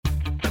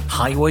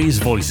Highways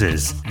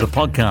Voices, the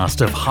podcast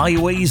of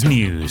Highways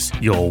News,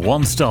 your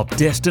one-stop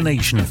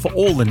destination for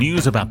all the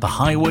news about the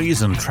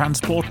highways and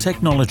transport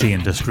technology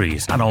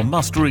industries, and our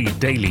must-read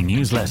daily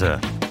newsletter.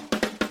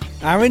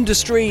 Our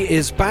industry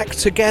is back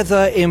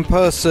together in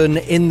person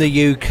in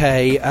the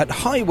UK at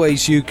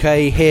Highways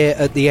UK here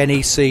at the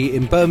NEC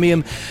in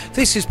Birmingham.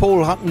 This is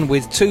Paul Hutton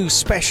with two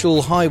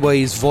special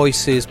Highways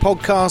Voices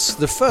podcasts,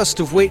 the first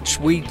of which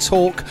we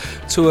talk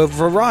to a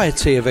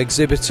variety of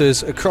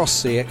exhibitors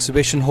across the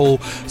exhibition hall.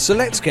 So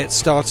let's get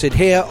started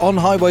here on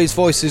Highways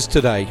Voices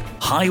today.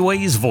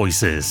 Highways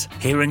Voices,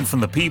 hearing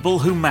from the people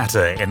who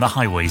matter in the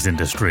highways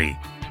industry.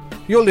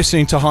 You're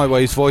listening to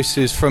Highways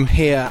Voices from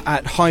here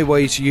at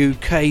Highways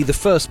UK, the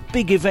first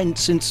big event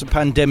since the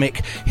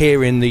pandemic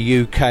here in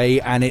the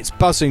UK, and it's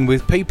buzzing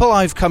with people.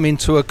 I've come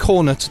into a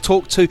corner to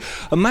talk to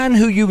a man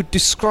who you would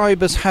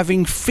describe as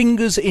having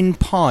fingers in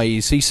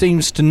pies. He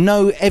seems to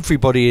know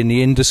everybody in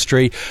the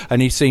industry, and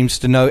he seems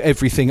to know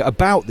everything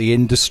about the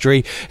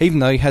industry, even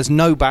though he has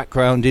no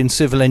background in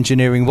civil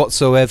engineering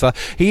whatsoever.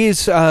 He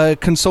is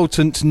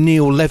consultant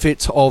Neil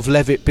Levitt of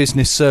Levitt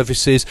Business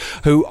Services,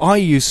 who I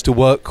used to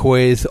work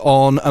with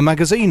on a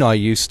magazine I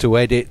used to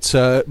edit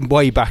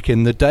way back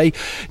in the day.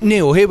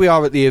 Neil, here we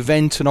are at the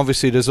event, and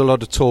obviously there's a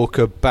lot of talk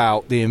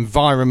about the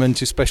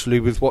environment, especially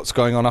with what's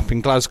going on up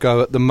in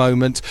Glasgow at the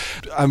moment,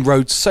 and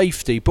road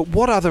safety. But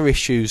what other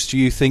issues do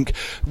you think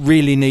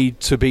really need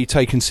to be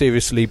taken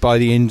seriously by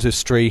the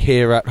industry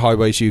here at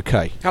Highways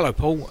UK? Hello,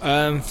 Paul.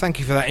 Thank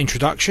you for that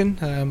introduction.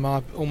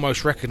 I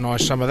almost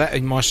recognise some of that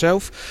in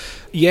myself.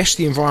 Yes,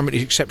 the environment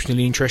is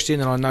exceptionally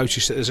interesting, and I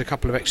noticed that there's a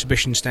couple of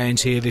exhibition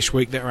stands here this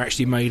week that are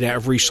actually made out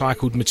of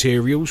recycled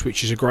materials,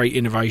 which is a great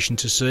innovation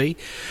to see.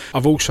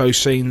 I've also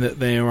seen that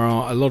there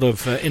are a lot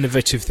of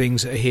innovative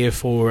things that are here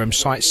for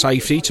site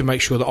safety, to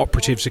make sure that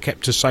operatives are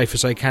kept as safe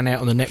as they can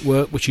out on the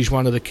network, which is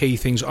one of the key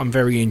things I'm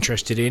very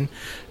interested in.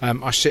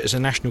 I sit as a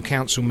National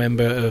Council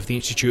member of the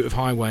Institute of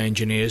Highway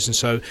Engineers, and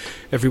so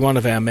every one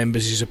of our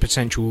members is a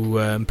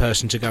potential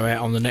person to go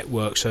out on the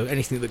network, so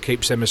anything that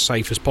keeps them as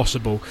safe as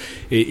possible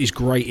is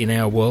great in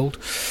our world.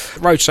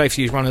 Road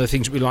safety is one of the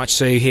things we like to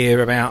see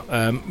here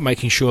about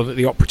making sure that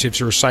the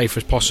operatives are as safe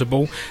as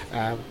possible.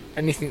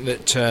 Anything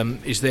that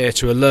is there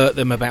to alert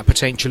them about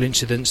potential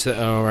incidents that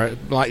are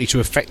likely to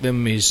affect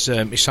them is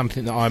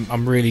something that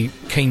I'm really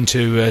keen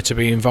to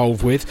be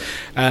involved with,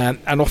 and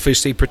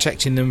obviously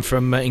protecting them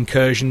from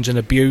incursions and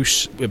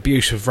abuse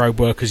of road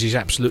workers is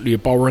absolutely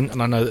abhorrent,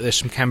 and I know that there's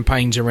some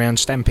campaigns around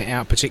Stamp It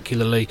Out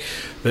particularly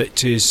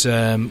that is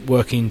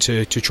working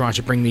to try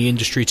to bring the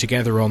industry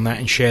together on that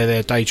and share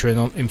their data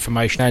and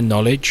information and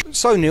knowledge.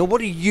 So Neil,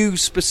 what are you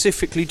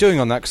specifically doing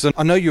on that? Because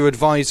I know you're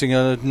advising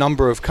a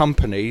number of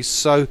companies,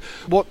 so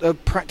what are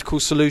practical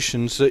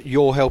solutions that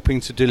you're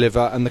helping to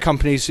deliver and the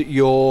companies that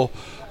you're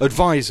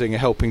advising are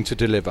helping to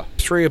deliver?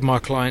 Three of my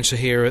clients are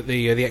here at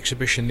the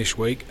exhibition this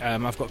week.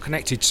 I've got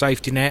Connected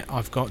Safety Net,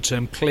 I've got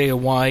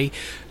Clearway,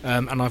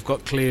 and I've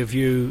got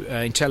Clearview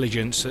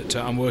Intelligence that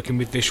I'm working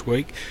with this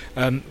week,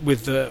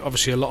 with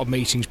obviously a lot of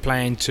meetings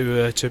planned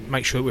to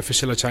make sure that we're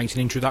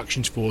facilitating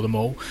introductions for them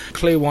all.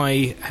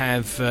 Clearway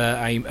have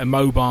a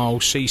mobile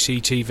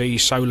CCTV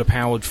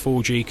solar-powered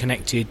 4G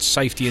connected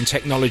safety and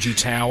technology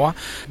tower,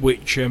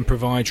 which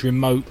provides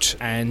remote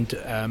and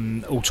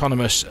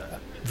autonomous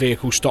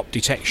vehicle stop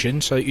detection,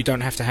 so that you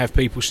don't have to have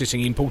people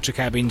sitting in porter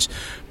cabins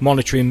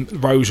monitoring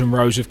rows and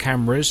rows of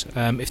cameras.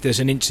 If there's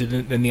an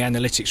incident, then the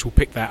analytics will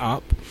pick that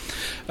up.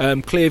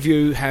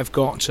 Clearview have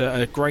got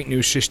a great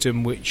new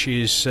system, which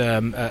is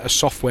a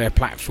software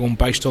platform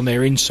based on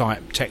their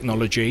Insight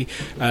technology,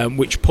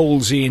 which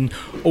pulls in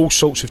all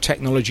sorts of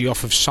technology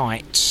off of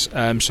sites.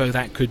 So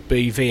that could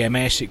be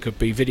VMS, it could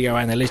be video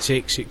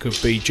analytics, it could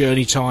be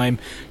journey time,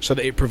 so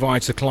that it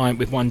provides the client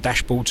with one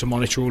dashboard to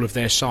monitor all of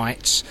their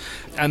sites.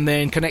 And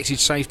then Connected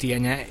Safety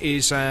Net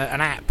is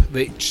an app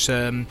which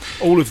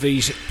all of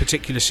these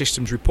particular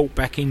systems report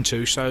back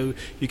into, so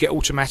you get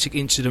automatic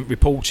incident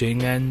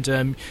reporting, and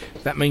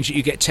that means that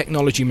you get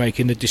technology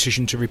making the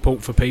decision to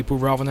report for people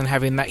rather than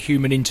having that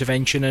human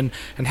intervention and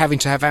having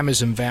to have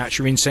Amazon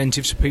voucher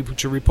incentives for people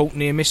to report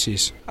near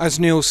misses. As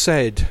Neil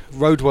said,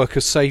 road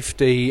worker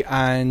safety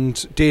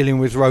and dealing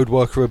with road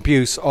worker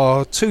abuse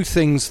are two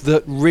things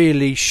that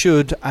really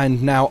should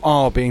and now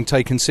are being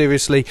taken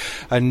seriously,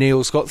 and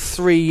Neil's got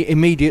three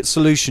immediate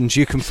solutions.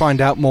 You can find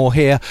out more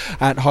here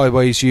at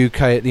Highways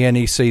UK at the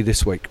NEC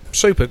this week.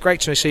 Super,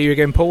 great to see you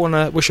again, Paul,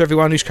 and wish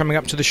everyone who's coming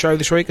up to the show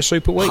this week a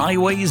super week.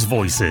 Highways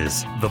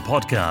Voices, the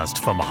podcast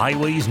from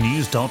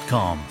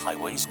highwaysnews.com.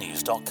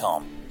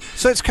 highwaysnews.com.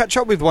 So let's catch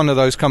up with one of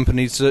those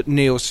companies that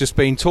Neil's just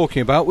been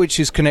talking about, which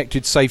is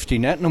Connected Safety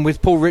Net, and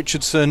with Paul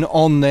Richardson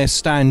on their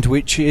stand,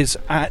 which is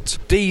at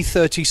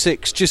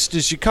D36. Just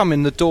as you come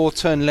in the door,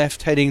 turn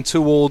left, heading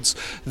towards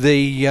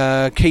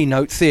the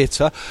Keynote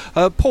Theatre.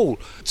 Paul,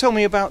 tell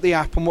me about the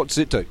app and what does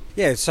it do?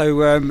 Yeah,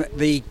 so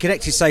the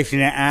Connected Safety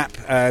Net app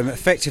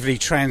effectively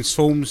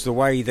transforms the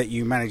way that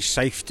you manage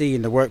safety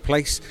in the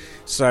workplace.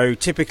 So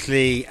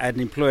typically an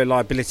employer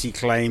liability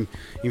claim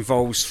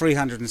involves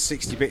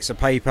 360 bits of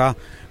paper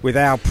With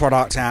our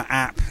product, our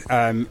app,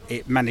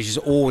 it manages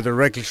all the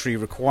regulatory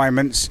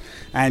requirements,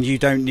 and you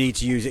don't need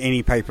to use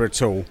any paper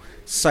at all.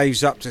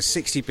 Saves up to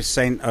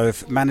 60%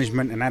 of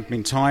management and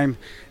admin time,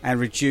 and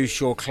reduce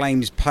your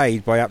claims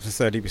paid by up to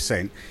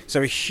 30%.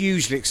 So we're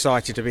hugely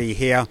excited to be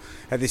here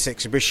at this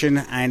exhibition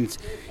and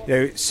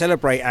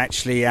celebrate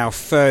actually our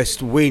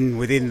first win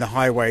within the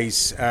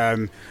highways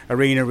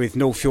arena with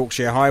North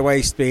Yorkshire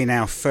Highways being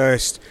our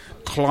first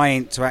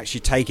client to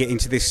actually take it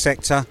into this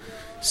sector.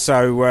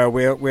 So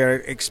we're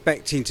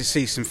expecting to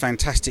see some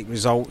fantastic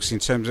results in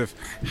terms of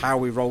how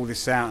we roll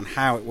this out and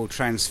how it will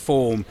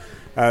transform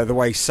the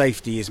way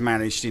safety is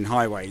managed in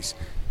highways.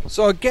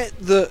 So I get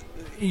that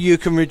you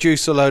can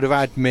reduce a load of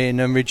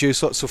admin and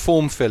reduce lots of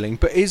form filling,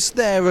 but is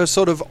there a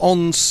sort of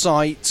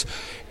on-site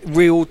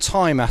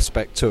real-time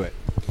aspect to it?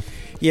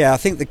 Yeah, I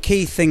think the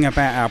key thing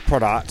about our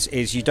product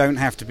is you don't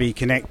have to be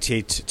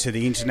connected to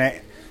the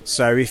internet.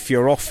 So if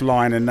you're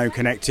offline and no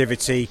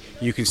connectivity,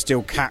 you can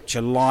still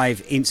capture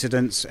live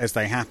incidents as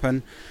they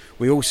happen.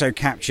 We also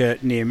capture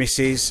near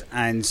misses,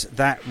 and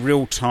that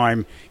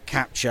real-time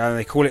capture,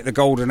 they call it the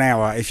golden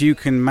hour. If you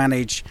can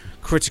manage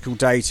critical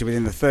data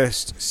within the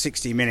first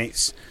 60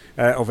 minutes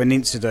of an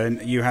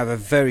incident, you have a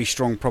very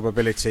strong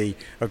probability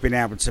of being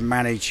able to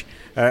manage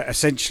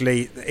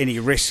essentially any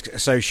risk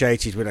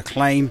associated with a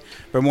claim,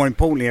 but more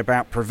importantly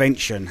about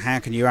prevention. How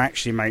can you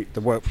actually make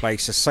the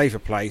workplace a safer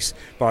place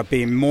by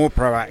being more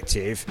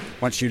proactive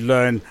once you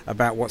learn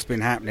about what's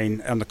been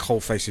happening on the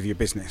coalface of your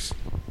business?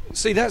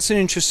 See, that's an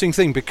interesting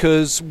thing,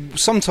 because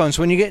sometimes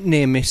when you get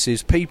near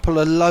misses, people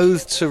are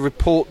loath to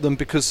report them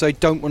because they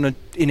don't want to,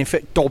 in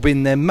effect, dob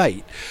in their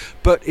mate.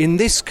 But in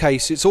this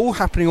case, it's all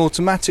happening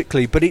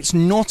automatically, but it's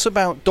not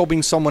about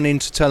dobbing someone in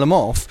to tell them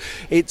off.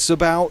 It's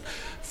about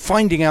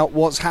finding out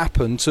what's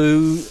happened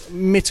to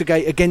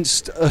mitigate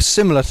against a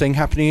similar thing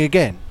happening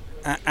again.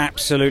 I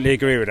absolutely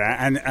agree with that.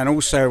 And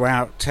also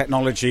our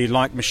technology,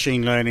 like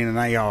machine learning and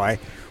AI,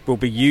 will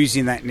be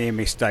using that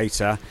near-miss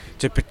data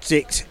to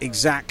predict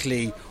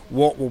exactly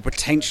what will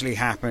potentially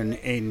happen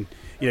in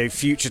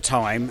future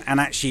time, and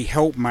actually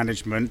help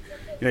management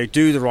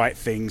do the right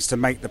things to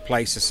make the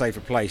place a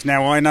safer place.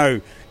 Now, I know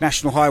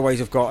National Highways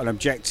have got an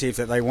objective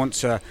that they want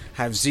to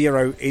have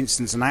 0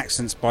 incidents and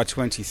accidents by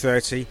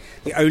 2030.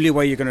 The only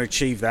way you're going to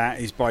achieve that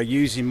is by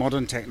using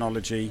modern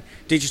technology,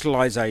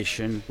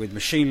 digitalisation with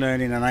machine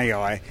learning and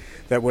AI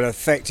that will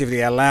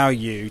effectively allow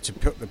you to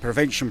put the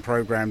prevention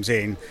programs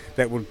in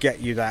that will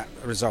get you that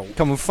result.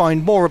 Come and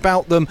find more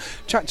about them,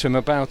 chat to him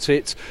about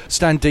it.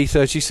 Stand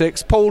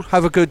D36. Paul,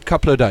 have a good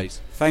couple of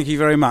days. Thank you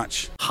very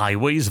much.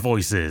 Highways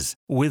Voices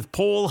with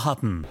Paul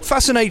Hutton.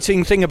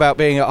 Fascinating thing about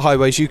being at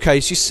Highways UK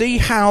is you see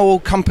how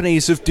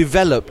companies have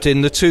developed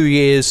in the 2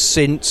 years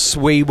since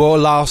we were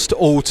last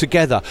all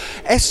together.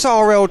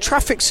 SRL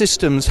Traffic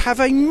Systems have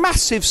a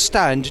massive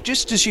stand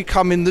just as you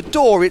come in the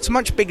door. It's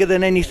much bigger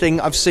than anything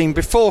I've seen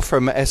before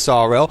from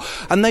SRL,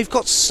 and they've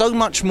got so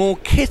much more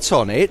kit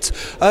on it.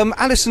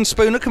 Alison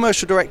Spooner,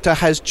 Commercial Director,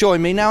 has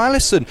joined me. Now,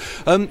 Alison,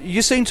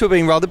 you seem to have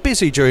been rather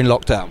busy during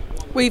lockdown.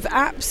 We've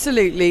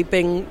absolutely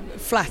been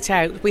flat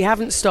out. We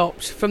haven't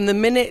stopped. From the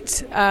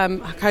minute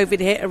COVID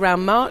hit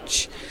around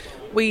March,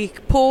 we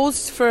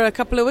paused for a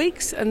couple of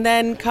weeks, and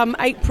then come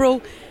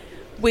April,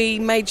 we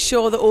made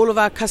sure that all of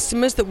our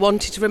customers that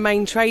wanted to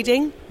remain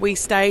trading, we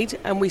stayed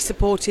and we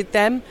supported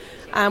them,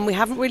 and we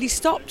haven't really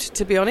stopped,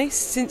 to be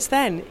honest, since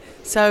then.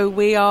 So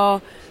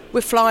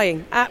we're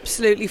flying,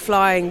 absolutely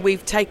flying.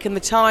 We've taken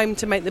the time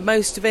to make the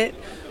most of it.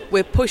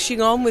 We're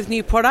pushing on with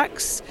new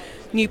products,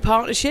 new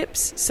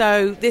partnerships.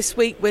 So this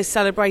week we're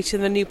celebrating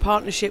the new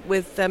partnership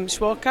with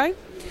Schwarco.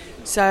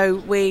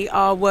 So we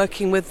are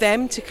working with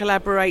them to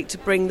collaborate to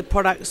bring the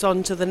products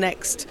on to the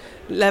next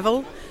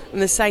level. And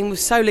the same with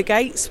Solar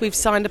Gates. We've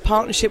signed a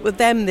partnership with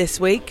them this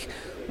week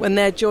when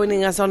they're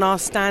joining us on our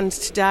stand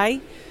today.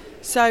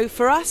 So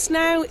for us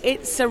now,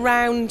 it's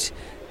around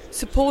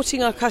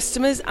supporting our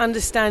customers,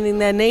 understanding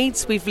their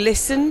needs. We've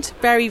listened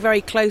very, very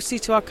closely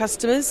to our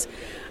customers.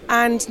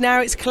 And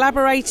now it's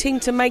collaborating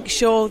to make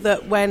sure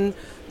that when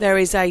there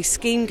is a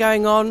scheme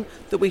going on,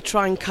 that we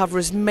try and cover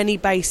as many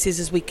bases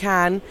as we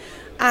can,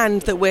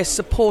 and that we're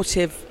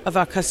supportive of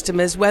our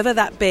customers, whether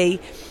that be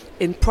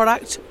in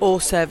product or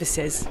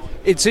services.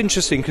 It's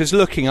interesting because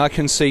looking, I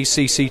can see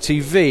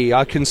CCTV,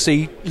 I can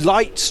see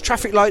lights,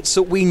 traffic lights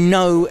that we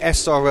know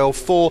SRL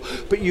for,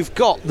 but you've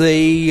got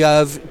the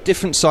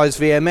different size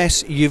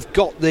VMS, you've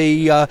got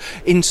the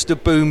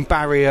Instaboom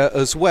barrier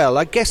as well.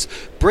 I guess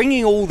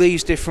bringing all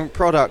these different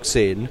products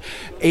in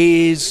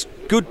is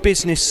good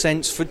business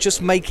sense for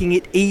just making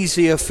it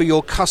easier for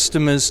your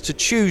customers to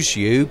choose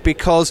you,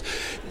 because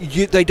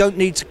they don't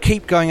need to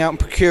keep going out and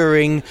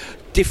procuring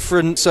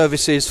different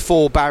services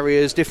for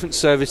barriers, different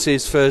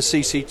services for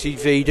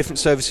CCTV, different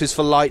services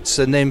for lights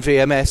and then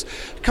VMS.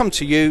 Come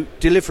to you,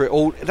 deliver it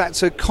all.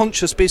 That's a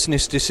conscious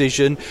business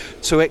decision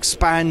to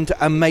expand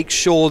and make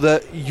sure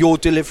that you're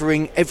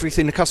delivering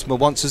everything the customer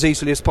wants as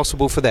easily as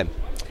possible for them.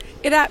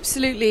 It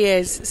absolutely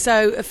is.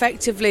 So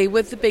effectively,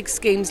 with the big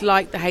schemes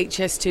like the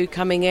HS2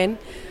 coming in,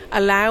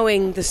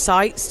 allowing the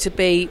sites to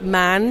be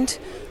manned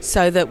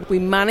so that we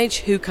manage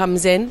who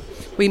comes in,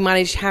 we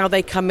manage how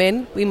they come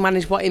in, we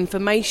manage what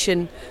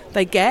information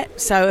they get.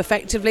 So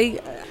effectively,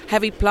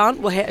 heavy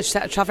plant will hit a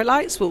set of traffic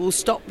lights, we'll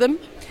stop them.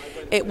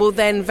 It will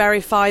then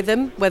verify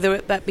them, whether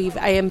that be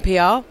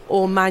ANPR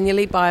or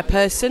manually by a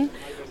person.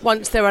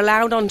 Once they're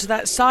allowed onto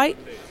that site,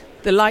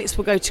 the lights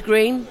will go to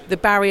green, the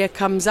barrier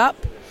comes up.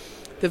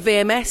 The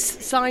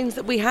VMS signs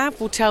that we have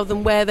will tell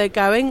them where they're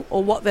going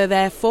or what they're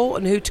there for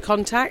and who to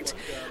contact.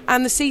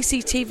 And the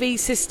CCTV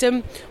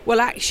system will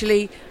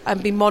actually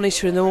be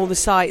monitoring all the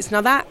sites.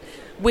 Now that,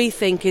 we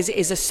think, is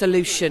a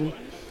solution,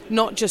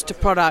 not just a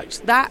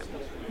product. That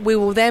we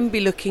will then be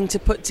looking to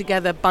put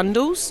together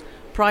bundles,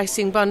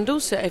 pricing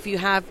bundles. So if you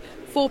have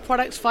 4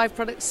 products, 5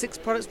 products, 6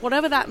 products,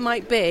 whatever that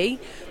might be,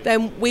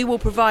 then we will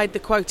provide the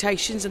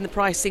quotations and the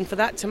pricing for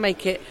that to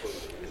make it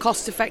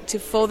cost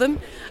effective for them.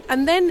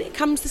 And then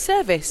comes the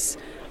service.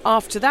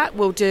 After that,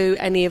 we'll do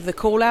any of the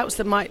call outs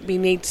that might be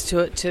needed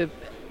to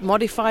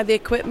modify the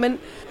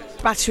equipment,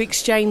 battery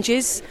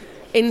exchanges,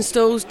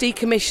 installs,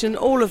 decommission,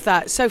 all of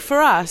that. So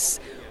for us,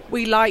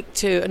 we like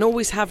to, and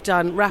always have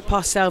done, wrap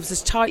ourselves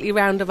as tightly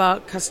round of our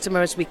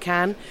customer as we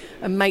can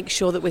and make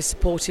sure that we're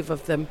supportive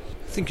of them.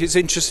 I think it's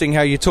interesting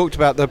how you talked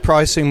about the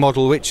pricing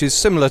model, which is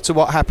similar to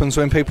what happens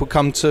when people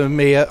come to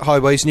me at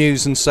Highways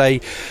News and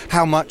say,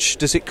 how much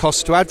does it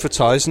cost to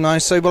advertise? And I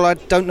say, well, I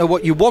don't know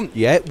what you want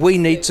yet. We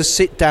need to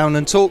sit down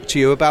and talk to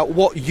you about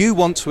what you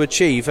want to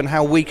achieve and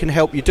how we can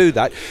help you do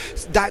that.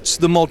 That's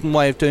the modern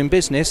way of doing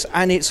business,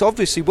 and it's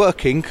obviously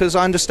working, because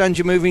I understand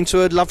you're moving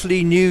to a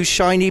lovely new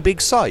shiny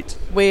big site.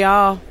 We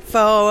are.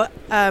 For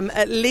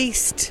at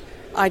least,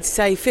 I'd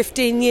say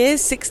 15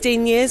 years,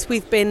 16 years,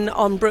 we've been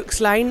on Brooks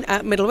Lane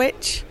at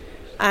Middlewich,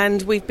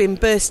 and we've been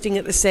bursting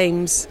at the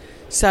seams.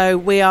 So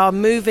we are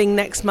moving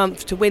next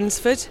month to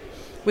Winsford.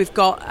 We've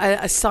got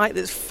a site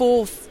that's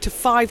 4 to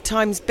 5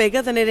 times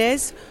bigger than it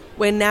is.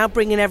 We're now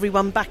bringing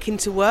everyone back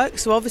into work.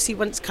 So obviously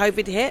once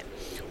COVID hit,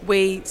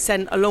 we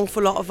sent an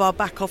awful lot of our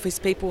back office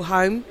people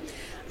home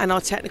and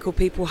our technical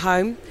people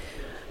home.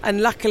 And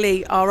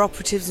luckily our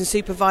operatives and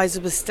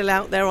supervisors were still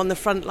out there on the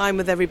front line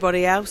with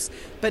everybody else.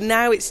 But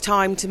now it's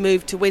time to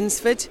move to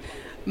Winsford.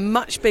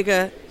 Much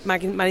bigger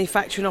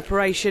manufacturing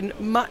operation,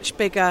 much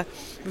bigger.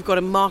 We've got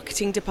a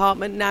marketing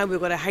department now, we've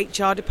got a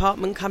HR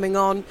department coming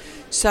on.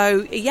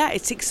 So yeah,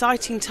 it's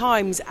exciting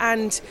times,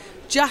 and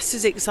just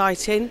as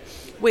exciting,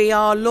 we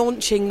are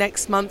launching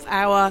next month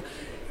our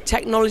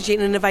Technology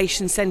and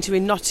Innovation Centre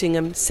in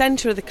Nottingham,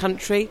 centre of the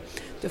country.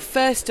 The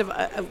first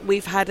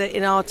we've had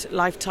in our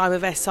lifetime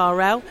of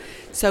SRL.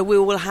 So we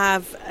will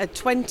have a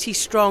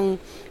 20-strong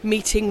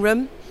meeting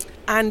room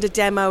and a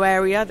demo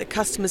area that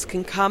customers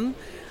can come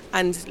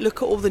and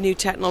look at all the new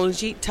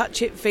technology,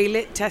 touch it, feel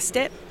it, test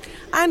it,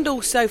 and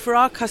also for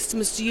our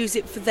customers to use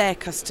it for their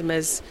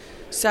customers.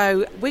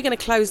 So we're going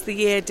to close the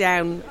year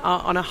down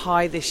on a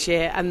high this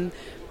year, and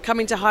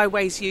coming to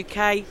Highways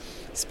UK,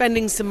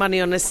 spending some money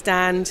on a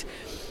stand,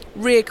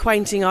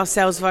 reacquainting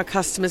ourselves with our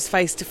customers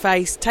face to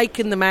face,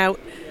 taking them out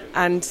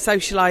and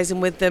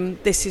socialising with them.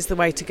 This is the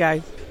way to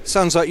go.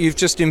 Sounds like you've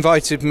just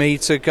invited me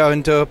to go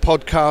and do a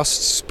podcast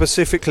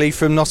specifically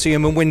from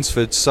Nottingham and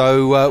Winsford,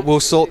 so we'll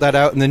sort that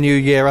out in the new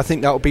year. I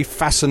think that will be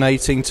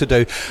fascinating to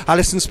do.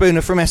 Alison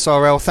Spooner from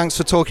SRL, thanks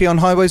for talking on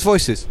Highways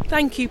Voices.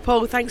 Thank you,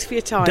 Paul. Thanks for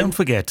your time. Don't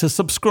forget to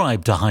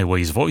subscribe to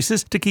Highways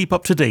Voices to keep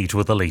up to date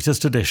with the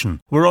latest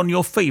edition. We're on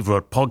your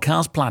favourite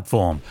podcast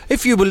platform.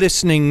 If you were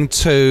listening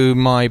to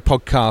my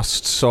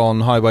podcasts on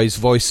Highways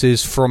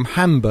Voices from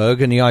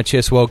Hamburg and the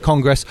ITS World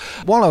Congress,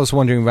 while I was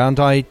wandering around,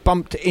 I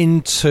bumped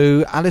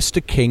into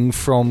Alistair King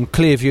from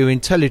Clearview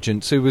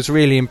Intelligence, who was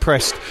really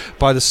impressed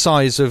by the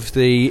size of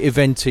the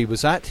event he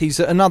was at. He's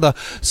at another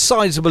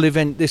sizable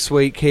event this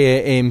week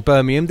here in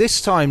Birmingham. This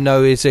time,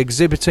 though, is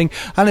exhibiting.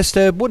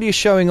 Alistair, what are you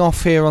showing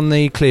off here on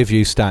the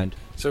Clearview stand?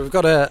 So we've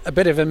got a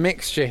bit of a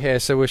mixture here.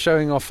 So we're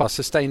showing off our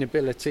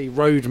sustainability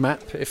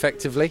roadmap,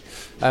 effectively.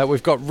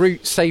 We've got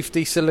route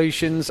safety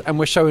solutions, and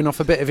we're showing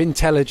off a bit of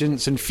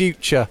intelligence and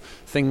future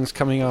things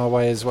coming our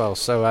way as well.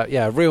 So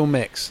yeah, real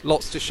mix,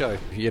 lots to show.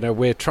 You know,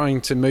 we're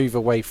trying to move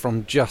away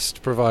from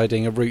just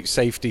providing a route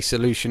safety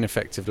solution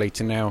effectively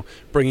to now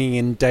bringing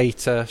in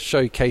data,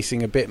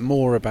 showcasing a bit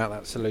more about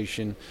that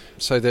solution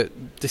so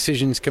that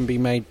decisions can be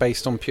made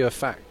based on pure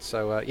fact.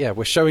 So yeah,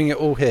 we're showing it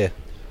all here.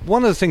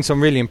 One of the things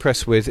I'm really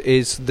impressed with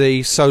is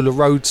the solar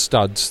road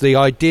studs. The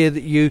idea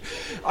that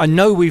I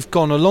know we've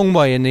gone a long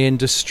way in the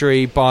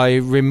industry by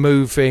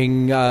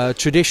removing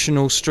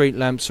traditional street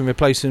lamps and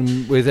replacing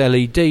them with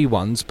LED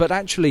ones, but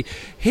actually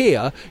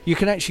here you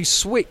can actually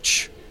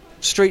switch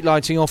street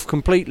lighting off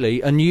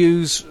completely and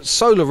use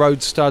solar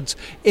road studs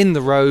in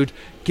the road,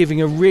 giving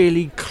a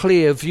really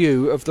clear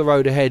view of the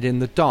road ahead in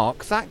the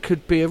dark. That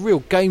could be a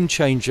real game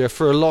changer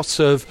for a lot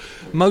of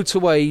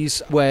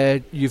motorways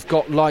where you've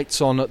got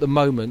lights on at the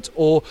moment,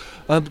 or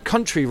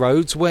country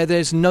roads where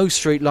there's no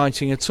street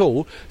lighting at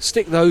all.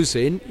 Stick those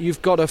in,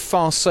 you've got a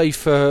far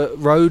safer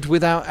road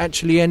without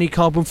actually any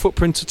carbon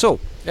footprint at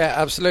all. Yeah,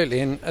 absolutely.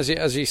 And as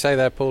you say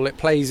there, Paul, it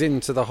plays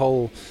into the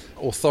whole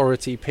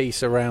authority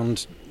piece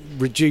around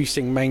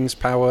reducing mains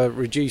power,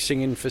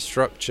 reducing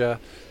infrastructure,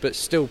 but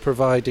still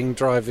providing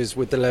drivers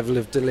with the level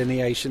of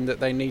delineation that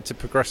they need to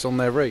progress on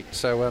their route.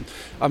 So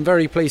I'm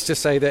very pleased to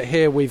say that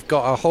here we've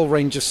got a whole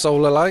range of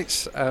solar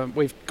lights.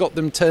 We've got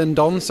them turned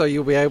on, so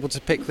you'll be able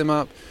to pick them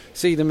up,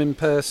 see them in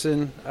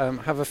person,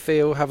 have a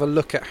feel, have a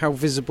look at how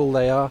visible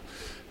they are.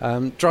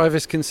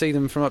 Drivers can see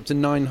them from up to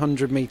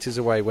 900 metres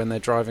away when they're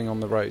driving on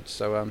the road.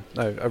 So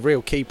a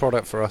real key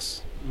product for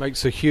us.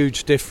 Makes a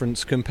huge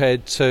difference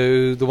compared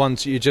to the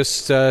ones that you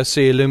just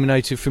see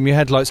illuminated from your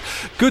headlights.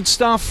 Good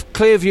stuff.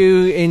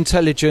 Clearview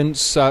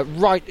Intelligence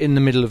right in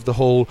the middle of the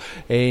hall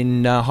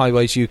in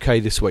Highways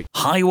UK this week.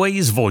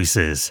 Highways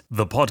Voices,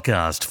 the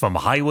podcast from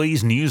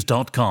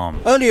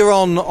highwaysnews.com. Earlier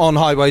on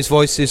Highways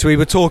Voices, we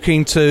were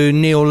talking to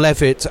Neil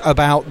Levitt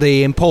about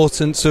the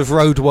importance of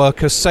road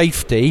worker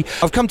safety.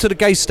 I've come to the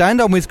Geist stand.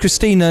 I'm with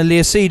Christina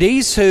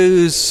Liasides,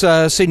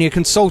 who's senior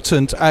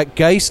consultant at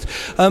Geist.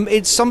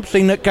 It's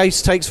something that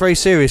Geist takes very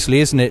seriously,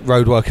 isn't it,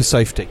 road worker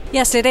safety?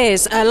 Yes, it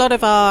is. A lot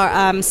of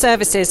our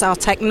services are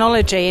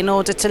technology in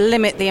order to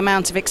limit the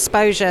amount of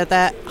exposure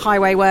that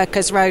highway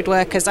workers, road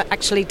workers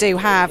actually do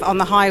have on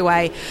the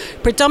highway.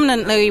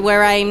 Predominantly,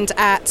 we're aimed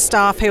at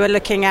staff who are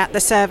looking at the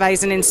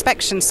surveys and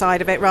inspection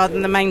side of it rather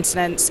than the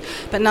maintenance.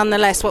 But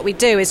nonetheless, what we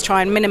do is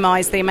try and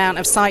minimise the amount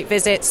of site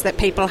visits that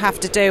people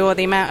have to do or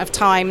the amount of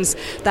times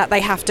that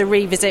they have to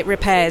revisit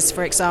repairs,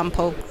 for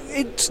example.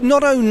 It's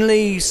not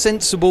only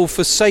sensible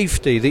for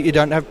safety that you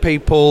don't have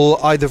people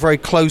either very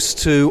close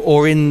to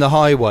or in the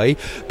highway,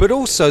 but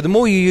also the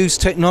more you use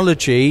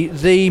technology,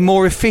 the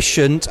more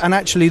efficient and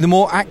actually the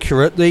more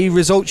accurate the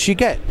results you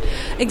get.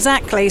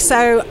 Exactly.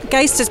 So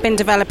Geist has been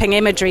developing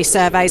imagery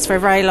surveys for a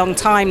very long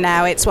time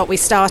now. It's what we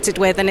started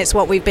with, and it's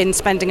what we've been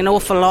spending an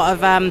awful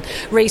lot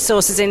of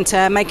resources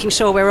into, making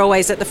sure we're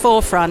always at the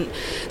forefront.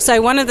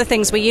 So one of the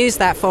things we use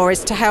that for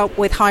is to help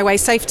with highway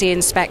safety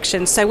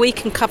inspections, so we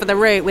can cover the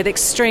route with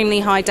extremely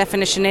high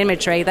definition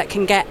imagery that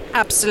can get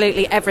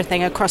absolutely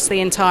everything across the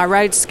entire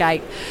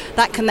roadscape.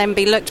 That can then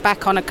be looked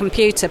back on a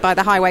computer by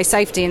the highway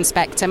safety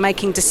inspector,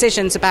 making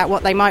decisions about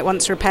what they might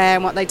want to repair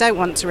and what they don't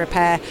want to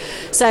repair.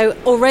 So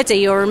already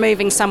you're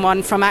removing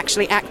someone from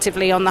actually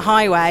actively on the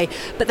highway,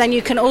 but then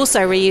you can also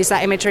reuse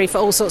that imagery for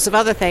all sorts of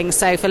other things.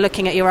 So for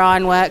looking at your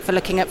ironwork, for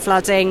looking at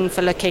flooding,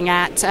 for looking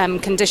at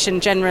condition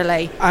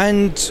generally.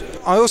 And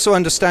I also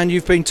understand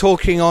you've been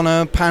talking on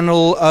a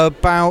panel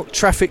about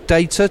traffic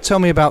data. Tell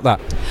me about that.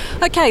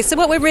 Okay, so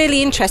what we're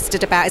really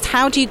interested about is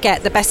how do you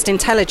get the best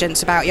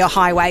intelligence about your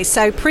highway?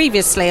 So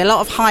previously, a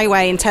lot of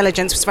highway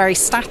intelligence was very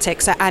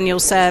static, so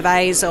annual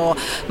surveys or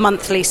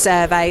monthly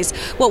surveys.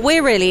 What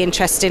we're really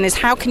interested in is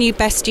how can you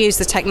best use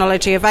the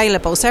technology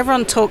available? So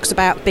everyone talks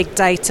about big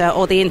data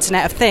or the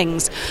Internet of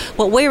Things.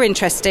 What we're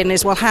interested in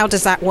is, well, how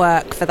does that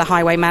work for the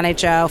highway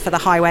manager or for the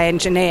highway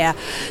engineer?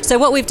 So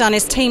what we've done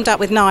is teamed up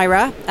with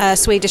Naira, a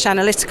Swedish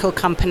analytical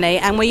company,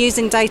 and we're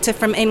using data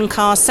from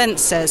in-car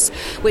sensors,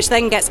 which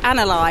then gets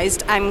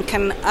analysed and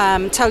can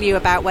tell you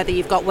about whether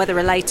you've got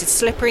weather-related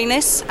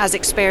slipperiness as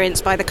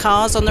experienced by the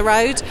cars on the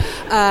road,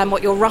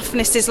 what your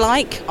roughness is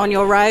like on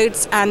your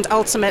roads, and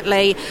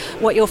ultimately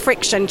what your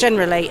friction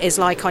generally is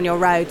like on your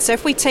road. So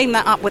if we team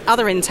that up with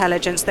other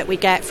intelligence that we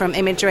get from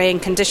imagery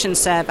and condition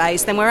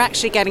surveys, then we're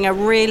actually getting a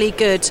really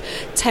good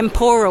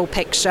temporal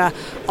picture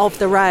of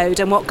the road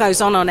and what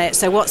goes on it.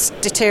 So what's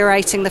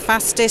deteriorating the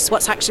fastest,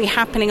 what's actually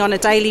happening on a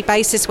daily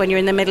basis when you're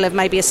in the middle of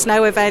maybe a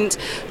snow event.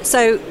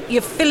 So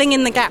you're filling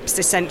in the gaps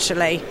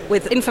essentially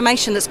with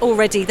information that's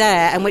already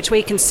there and which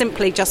we can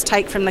simply just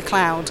take from the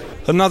cloud.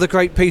 Another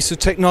great piece of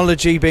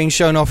technology being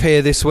shown off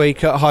here this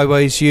week at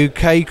Highways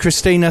UK.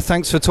 Christina,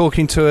 thanks for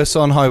talking to us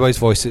on Highways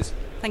Voices.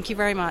 Thank you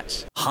very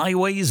much.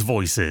 Highways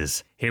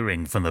Voices,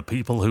 hearing from the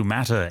people who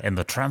matter in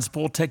the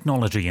transport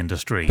technology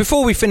industry.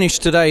 Before we finish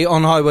today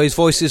on Highways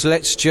Voices,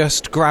 let's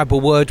just grab a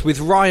word with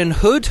Ryan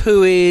Hood,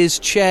 who is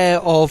chair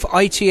of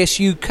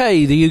ITS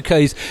UK, the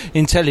UK's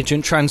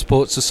Intelligent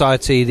Transport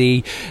Society,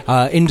 the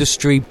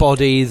industry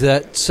body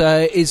that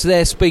is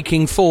there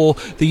speaking for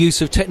the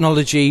use of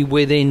technology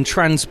within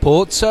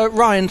transport. So,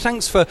 Ryan,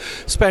 thanks for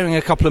sparing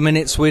a couple of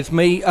minutes with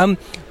me.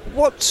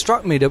 What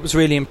struck me that was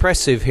really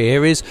impressive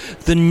here is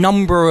the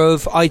number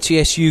of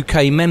ITS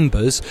UK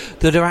members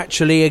that are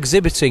actually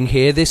exhibiting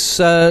here this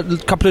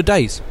couple of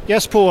days.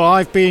 Yes, Paul,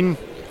 I've been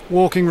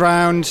walking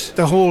around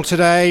the hall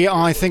today.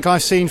 I think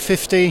I've seen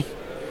 50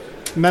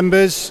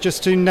 members,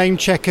 just to name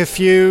check a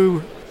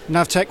few.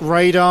 Navtech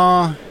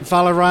Radar,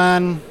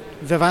 Valoran,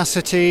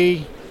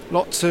 Vivacity,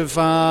 lots of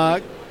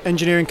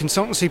engineering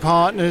consultancy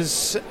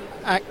partners,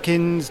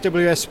 Atkins,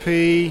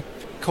 WSP,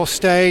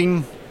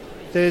 Costain.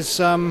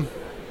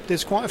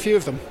 There's quite a few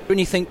of them. When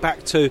you think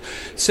back to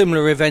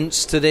similar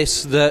events to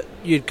this that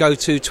you'd go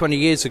to 20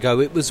 years ago,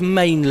 it was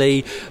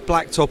mainly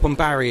blacktop and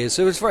barriers.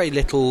 There was very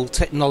little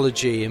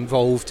technology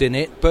involved in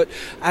it, but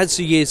as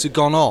the years have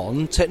gone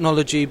on,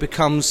 technology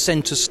becomes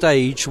centre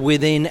stage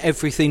within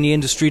everything the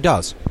industry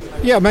does.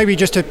 Yeah, maybe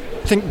just to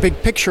think big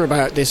picture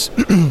about this.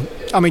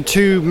 I mean,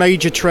 two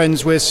major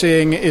trends we're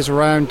seeing is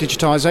around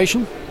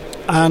digitisation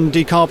and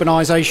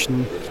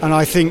decarbonisation. And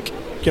I think,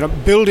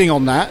 building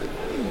on that,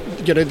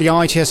 the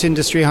ITS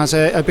industry has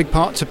a big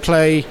part to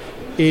play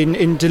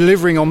in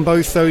delivering on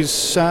both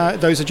those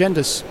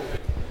agendas.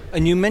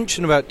 And you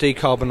mentioned about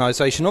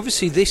decarbonisation.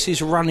 Obviously, this is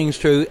running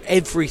through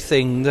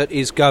everything that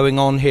is going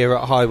on here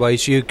at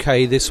Highways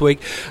UK this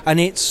week, and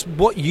it's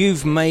what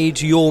you've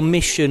made your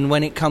mission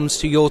when it comes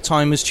to your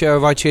time as chair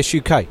of ITS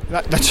UK.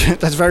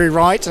 That's very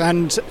right,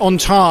 and on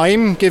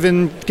time,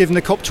 given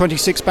the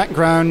COP26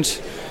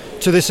 background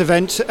to this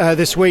event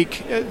this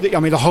week.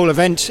 The whole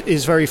event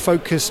is very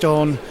focused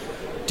on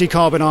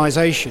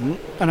decarbonisation,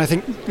 and I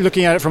think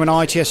looking at it from an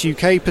ITS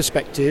UK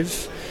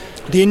perspective,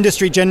 the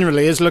industry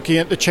generally is looking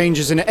at the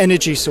changes in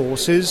energy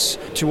sources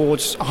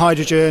towards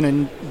hydrogen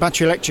and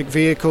battery electric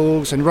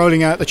vehicles and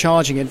rolling out the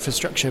charging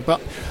infrastructure.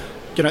 But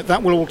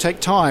that will all take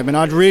time, and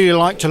I'd really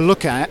like to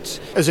look at,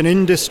 as an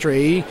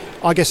industry,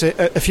 I guess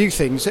a few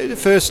things.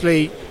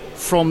 Firstly,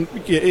 from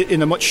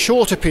in a much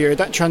shorter period,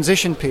 that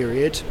transition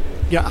period,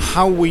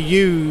 how we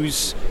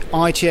use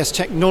ITS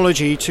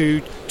technology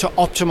to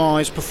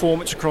optimise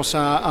performance across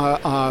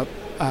our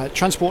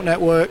transport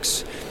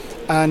networks,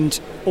 and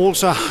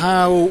also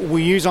how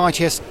we use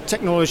ITS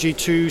technology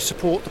to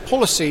support the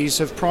policies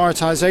of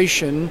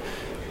prioritisation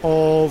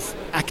of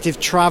active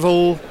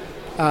travel,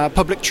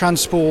 public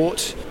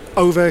transport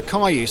over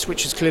car use,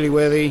 which is clearly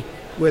where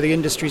the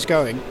industry's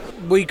going.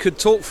 We could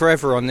talk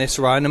forever on this,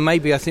 Ryan, and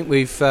maybe I think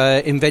we've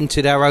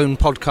invented our own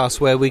podcast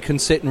where we can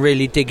sit and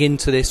really dig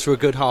into this for a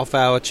good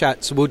half-hour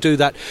chat. So we'll do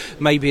that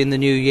maybe in the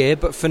new year.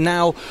 But for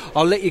now,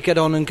 I'll let you get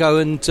on and go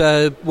and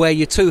wear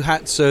your two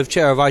hats of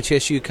Chair of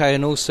ITS UK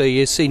and also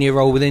your senior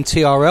role within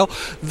TRL.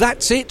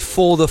 That's it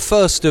for the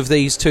first of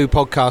these two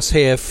podcasts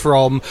here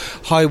from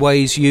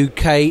Highways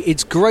UK.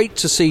 It's great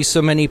to see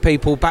so many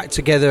people back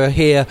together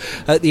here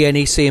at the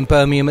NEC in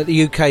Birmingham at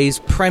the UK's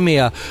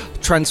premier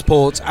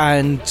transport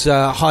and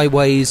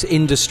highways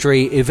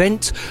industry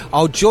event.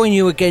 I'll join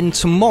you again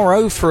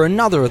tomorrow for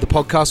another of the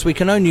podcasts. We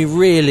can only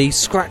really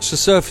scratch the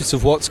surface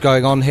of what's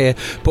going on here,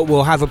 but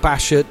we'll have a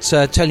bash at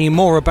telling you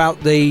more about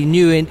the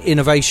new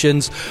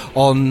innovations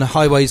on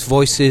Highways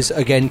Voices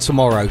again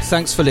tomorrow.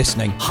 Thanks for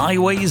listening.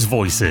 Highways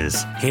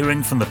Voices,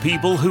 hearing from the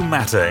people who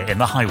matter in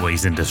the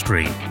highways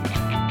industry.